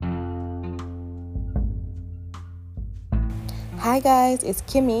Hi guys, it's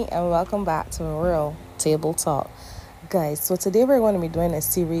Kimmy and welcome back to Real Table Talk. Guys, so today we're going to be doing a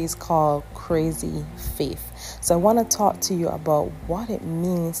series called Crazy Faith. So I want to talk to you about what it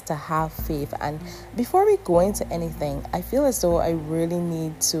means to have faith. And before we go into anything, I feel as though I really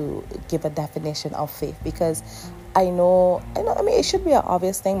need to give a definition of faith because I mean, it should be an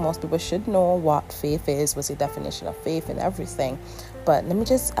obvious thing. Most people should know what faith is, what's the definition of faith and everything. But let me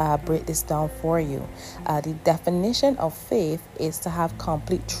just break this down for you. The definition of faith is to have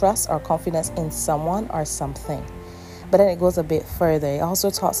complete trust or confidence in someone or something. But then it goes a bit further. It also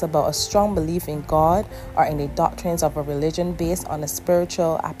talks about a strong belief in God or in the doctrines of a religion based on a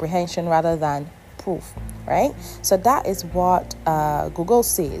spiritual apprehension rather than proof, right? So that is what Google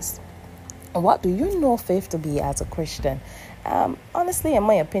says. What do you know faith to be as a Christian? Honestly, in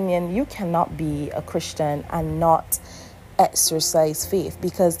my opinion, you cannot be a Christian and not exercise faith,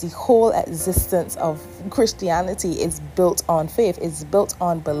 because the whole existence of Christianity is built on faith. It's built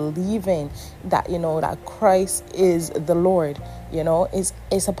on believing that that Christ is the Lord.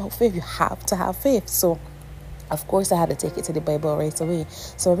 It's about faith. You have to have faith. So of course, I had to take it to the Bible right away.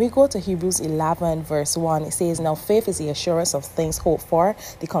 So when we go to Hebrews 11 verse 1, it says, "Now faith is the assurance of things hoped for,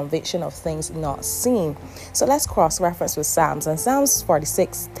 the conviction of things not seen." So let's cross-reference with Psalms. And Psalms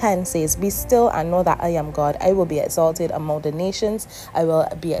 46:10 says, "Be still and know that I am God. I will be exalted among the nations. I will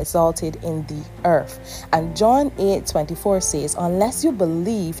be exalted in the earth." And John 8:24 says, "Unless you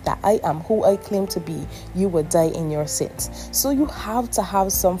believe that I am who I claim to be, you will die in your sins." So you have to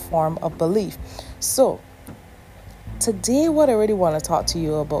have some form of belief. So today, what I really want to talk to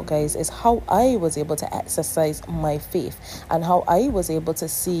you about, guys, is how I was able to exercise my faith and how I was able to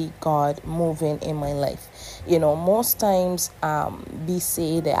see God moving in my life. Most times we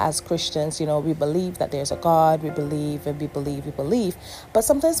say that as Christians, we believe that there's a God, we believe. But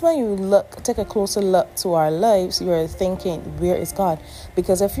sometimes when you take a closer look to our lives, you're thinking, where is God?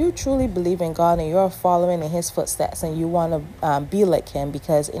 Because if you truly believe in God and you're following in his footsteps and you want to be like him,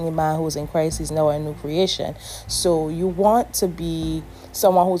 because any man who's in Christ is now a new creation. So you want to be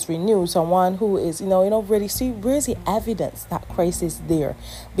someone who's renewed, someone who is, really see where's the evidence that Christ is there.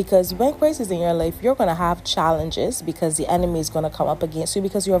 Because when Christ is in your life, you're going to have challenges because the enemy is going to come up against you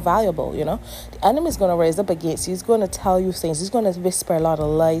because you're valuable. The enemy is going to rise up against you. He's going to tell you things. He's going to whisper a lot of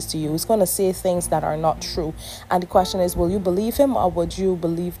lies to you. He's going to say things that are not true. And the question is, will you believe him or would you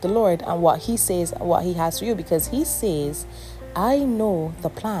believe the Lord and what he says, what he has for you? Because he says, "I know the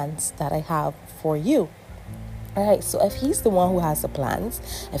plans that I have for you." All right, so if he's the one who has the plans,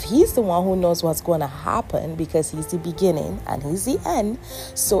 if he's the one who knows what's going to happen, because he's the beginning and he's the end,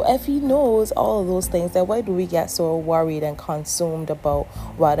 so if he knows all of those things, then why do we get so worried and consumed about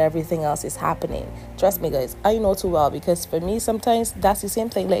what everything else is happening? Trust me, guys, I know too well, because for me, sometimes that's the same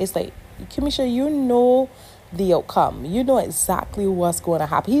thing. It's like, Kimisha, the outcome. You know exactly what's going to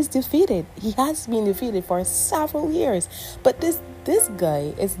happen. He's defeated. He has been defeated for several years. But this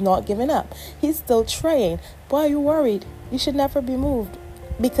guy is not giving up. He's still trying. Why are you worried? You should never be moved,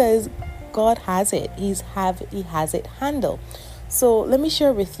 because God has it. He has it handled. So let me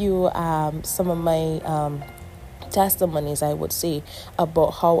share with you some of my testimonies, I would say,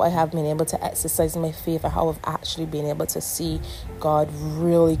 about how I have been able to exercise my faith and how I've actually been able to see God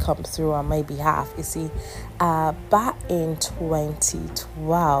really come through on my behalf. You see, back in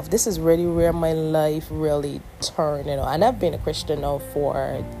 2012, this is really where my life really turned, and I've been a Christian now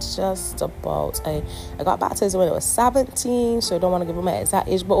for just about, I got baptized when I was 17, so I don't want to give you my exact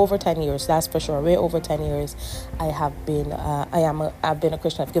age, but over 10 years, that's for sure. Way over 10 years I've been a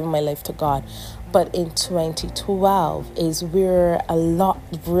Christian. I've given my life to God. But in 2012 is where a lot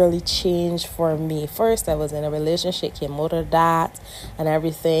really changed for me. First, I was in a relationship, came out of that and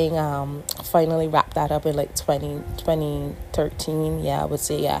everything. Finally wrapped that up in like 2013. Yeah, I would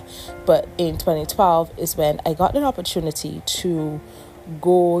say, yeah. But in 2012 is when I got an opportunity to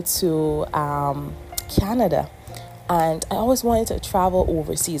go to Canada. And I always wanted to travel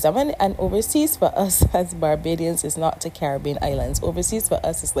overseas. And overseas for us as Barbadians is not the Caribbean islands. Overseas for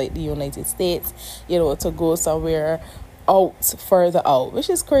us is like the United States, to go somewhere further out, which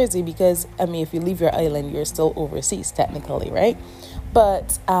is crazy because, if you leave your island, you're still overseas technically, right?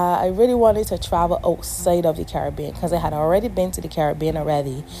 But I really wanted to travel outside of the Caribbean because I had already been to the Caribbean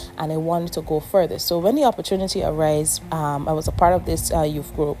already and I wanted to go further. So when the opportunity arose, I was a part of this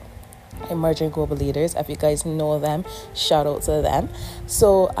youth group, Emerging Global Leaders. If you guys know them, shout out to them.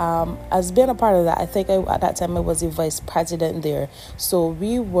 So as being a part of that, I think at that time I was the vice president there. So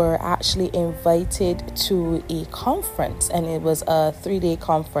we were actually invited to a conference, and it was a 3-day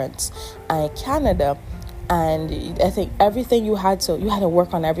conference in Canada. And I think everything you had to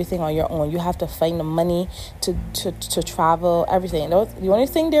work on everything on your own. You have to find the money to travel, everything. The only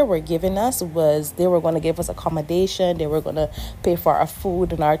thing they were giving us was they were going to give us accommodation, they were going to pay for our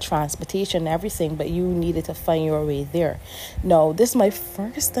food and our transportation and everything, but you needed to find your way there. No, this is my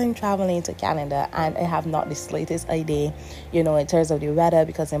first time traveling to Canada, and I have not the slightest idea, in terms of the weather,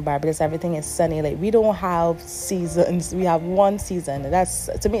 because in Barbados everything is sunny. Like, we don't have seasons, we have one season. That's,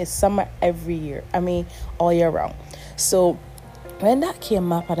 to me, it's summer every year. I mean, all year round. So when that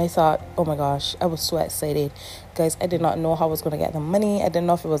came up, and I thought, oh my gosh, I was so excited. Guys, I did not know how I was going to get the money. I didn't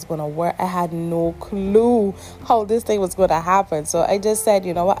know if it was going to work. I had no clue how this thing was going to happen. So I just said,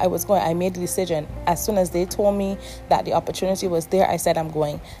 you know what, I made the decision. As soon as they told me that the opportunity was there, I said, I'm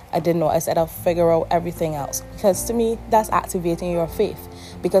going. I didn't know. I said, I'll figure out everything else. Because to me, that's activating your faith.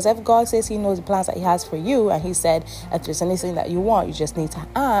 Because if God says he knows the plans that he has for you, and he said, if there's anything that you want, you just need to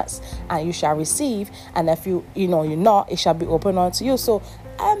ask and you shall receive. And if you're not, it shall be open unto you. So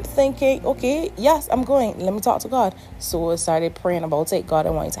I'm thinking, okay, yes, I'm going. Let me talk to God. So I started praying about it. God, I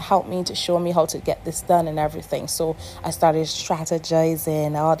want you to help me, to show me how to get this done and everything. So I started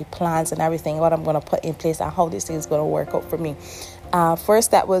strategizing all the plans and everything, what I'm going to put in place and how this thing is going to work out for me. First,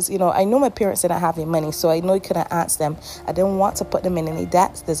 that was, I know my parents didn't have any money, so I know I couldn't ask them. I didn't want to put them in any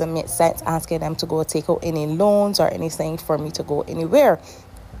debts. Doesn't make sense asking them to go take out any loans or anything for me to go anywhere.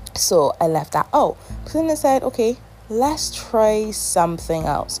 So I left that out. But then I said, okay, let's try something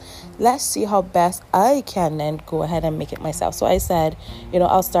else. Let's see how best I can then go ahead and make it myself. So I said,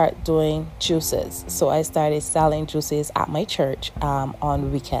 I'll start doing juices. So I started selling juices at my church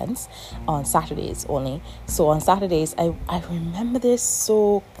on weekends, on Saturdays only. So on Saturdays, I remember this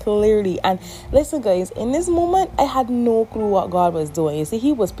so clearly. And listen, guys, in this moment, I had no clue what God was doing. You see,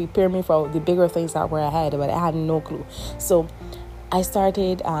 he was preparing me for the bigger things that were ahead, but I had no clue. So I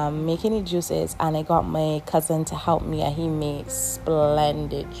started making the juices, and I got my cousin to help me, and he makes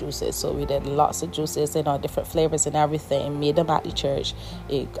splendid juices. So we did lots of juices, different flavors and everything, made them at the church,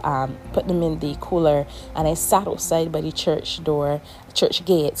 put them in the cooler, and I sat outside by the church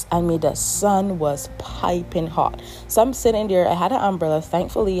gates, and the sun was piping hot. So I'm sitting there, I had an umbrella,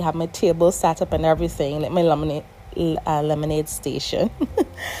 thankfully I have my table set up and everything, like my lemonade station.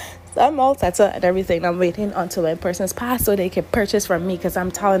 So I'm all set up and everything. I'm waiting until a person's passed so they can purchase from me, because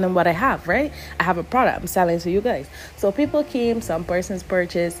I'm telling them what I have, right? I have a product I'm selling to you guys. So people came, some persons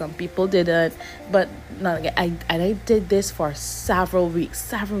purchased, some people didn't. But not again. I did this for several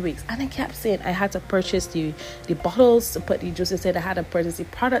weeks. And I kept saying I had to purchase the bottles to put the juices in. I had to purchase the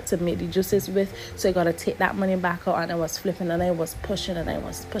product to make the juices with. So I got to take that money back out, and I was flipping, and I was pushing.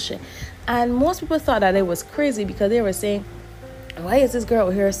 And most people thought that I was crazy, because they were saying, why is this girl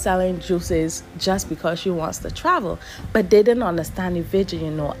here selling juices just because she wants to travel? But they didn't understand the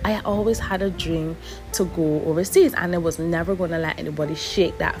vision. I always had a dream to go overseas, and I was never going to let anybody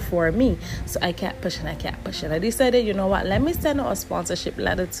shake that for me. So I kept pushing. I decided, let me send out a sponsorship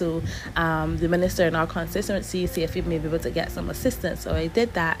letter to the minister in our constituency, see if he may be able to get some assistance. So I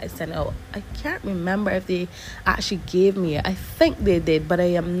did that. I sent out, I can't remember if they actually gave me it. I think they did, but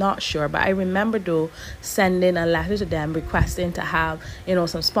I am not sure. But I remember, though, sending a letter to them requesting to have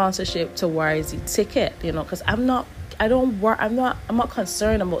some sponsorship towards the ticket, because I'm not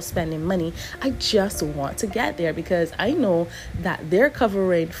concerned about spending money. I just want to get there, because I know that they're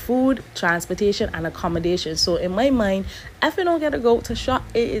covering food, transportation, and accommodation. So in my mind, if I don't get to go to shop,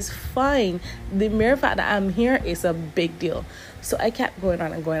 it is fine. The mere fact that I'm here is a big deal. So I kept going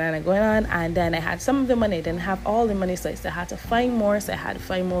on, and then I had some of the money. I didn't have all the money, so I still had to find more. So I had to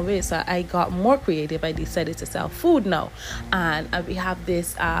find more ways. So I got more creative. I decided to sell food now, and we have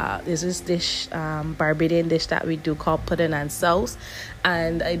this there's this dish, Barbadian dish that we do called pudding and sauce,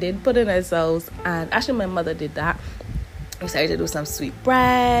 and I did pudding and sauce, and actually my mother did that. We started to do some sweet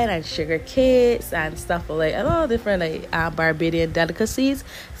bread and sugar cakes and stuff like a lot of different Barbadian delicacies.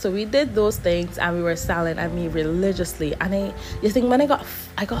 So we did those things, and we were selling, religiously. And when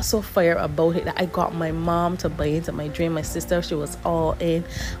I got so fired about it that I got my mom to buy into my dream. My sister, she was all in.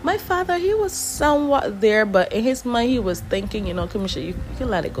 My father, he was somewhat there, but in his mind he was thinking, Kamisha, you can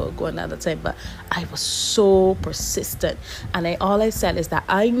let it go another time. But I was so persistent, and all I said is that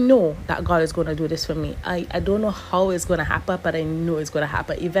I know that God is going to do this for me. I don't know how it's going to happen, but I know it's going to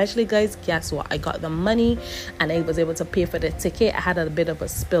happen eventually. Guys, guess what? I got the money, and I was able to pay for the ticket. I had a bit of a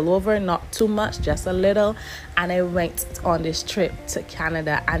spillover, not too much, just a little, and I went on this trip to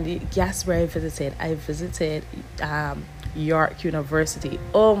Canada. And guess where I visited? I visited York University.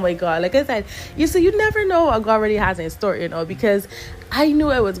 Oh my God. Like I said, you see, you never know what God already has in store, because I knew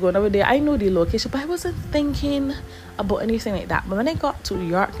I was going over there. I knew the location, but I wasn't thinking about anything like that. But when I got to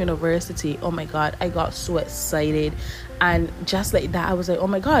York University, oh my God, I got so excited. And just like that, I was like, oh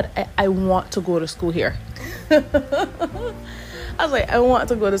my God, I want to go to school here. I was like, I want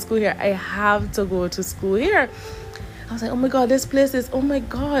to go to school here. I have to go to school here. I was like, oh my God, this place is, oh my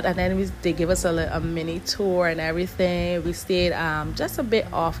God. And then they gave us a mini tour and everything. We stayed just a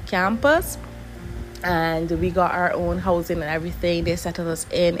bit off campus. And we got our own housing and everything. They settled us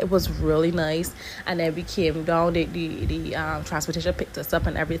in. It was really nice. And then we came down. The transportation picked us up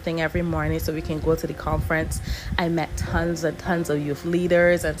and everything every morning so we can go to the conference. I met tons and tons of youth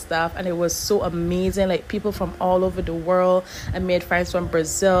leaders and stuff. And it was so amazing. Like people from all over the world. I made friends from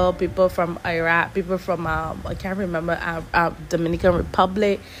Brazil, people from Iraq, people from, I can't remember, Dominican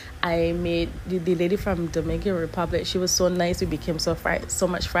Republic. I made the lady from Dominican Republic. She was so nice. We became so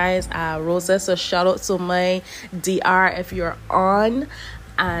much friends. Rosa, so shout out to my DR if you're on.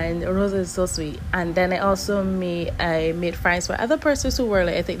 And Rosa is so sweet. And then I made friends with other persons who were,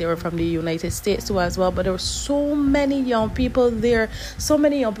 like, I think they were from the United States too as well. But there were so many young people there. So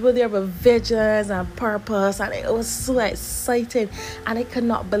many young people there with visions and purpose. And it was so exciting. And I could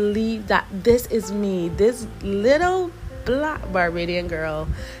not believe that this is me, this little Black Barbadian girl,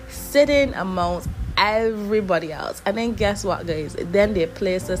 sitting amongst everybody else. And then guess what, guys? Then they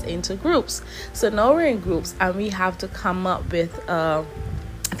placed us into groups. So now we're in groups and we have to come up with I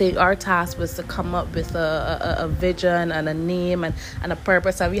think our task was to come up with a vision and a name and a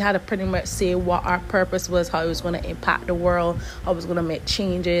purpose. And we had to pretty much say what our purpose was, how it was going to impact the world, how it was going to make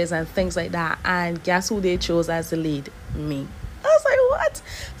changes and things like that. And guess who they chose as the lead? Me. I was like, what?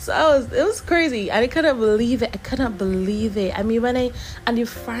 So it was crazy. And I couldn't believe it. I mean, and the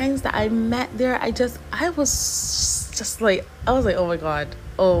friends that I met there, I was just like, oh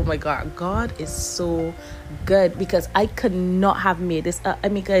my God, God is so good, because I could not have made this.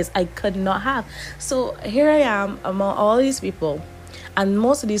 Guys, I could not have. So here I am among all these people. And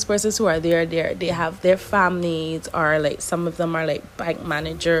most of these persons who are there, they have their families, or like some of them are like bank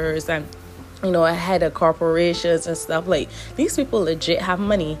managers and head of corporations and stuff. Like, these people legit have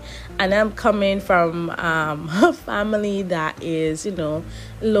money. And I'm coming from a family that is,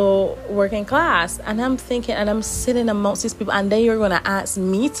 low working class. And I'm thinking, and I'm sitting amongst these people, and then you're going to ask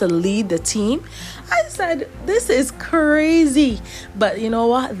me to lead the team? I said, this is crazy. But you know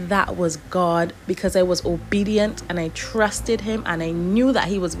what? That was God, because I was obedient and I trusted him, and I knew that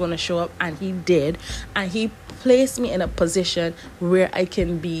he was going to show up, and he did. And he placed me in a position where I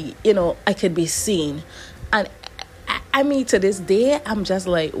can be, I could be seen. And I mean, to this day, I'm just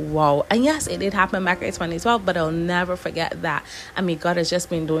like, wow. And yes, it did happen back in 2012, but I'll never forget that. I mean, God has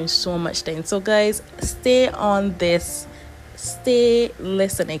just been doing so much things. So guys, stay on this. Stay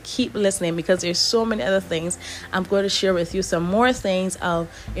listening, keep listening, because there's so many other things. I'm going to share with you some more things of,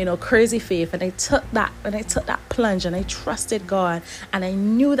 crazy faith. And I took that plunge, and I trusted God, and I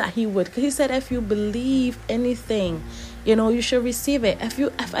knew that he would, because he said, if you believe anything, you should receive it.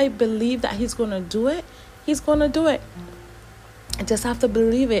 If I believe that he's going to do it, he's going to do it. I just have to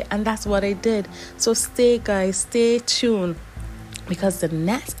believe it. And that's what I did. So stay tuned, because the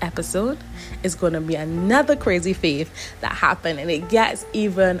next episode is going to be another crazy faith that happened, and it gets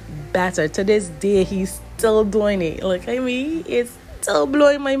even better. To this day, he's still doing it. It's still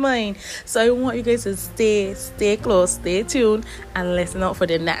blowing my mind. So I want you guys to stay close, stay tuned, and listen out for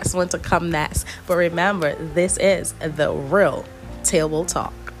the next one to come next. But remember, this is the real Table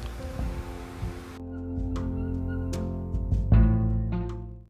Talk.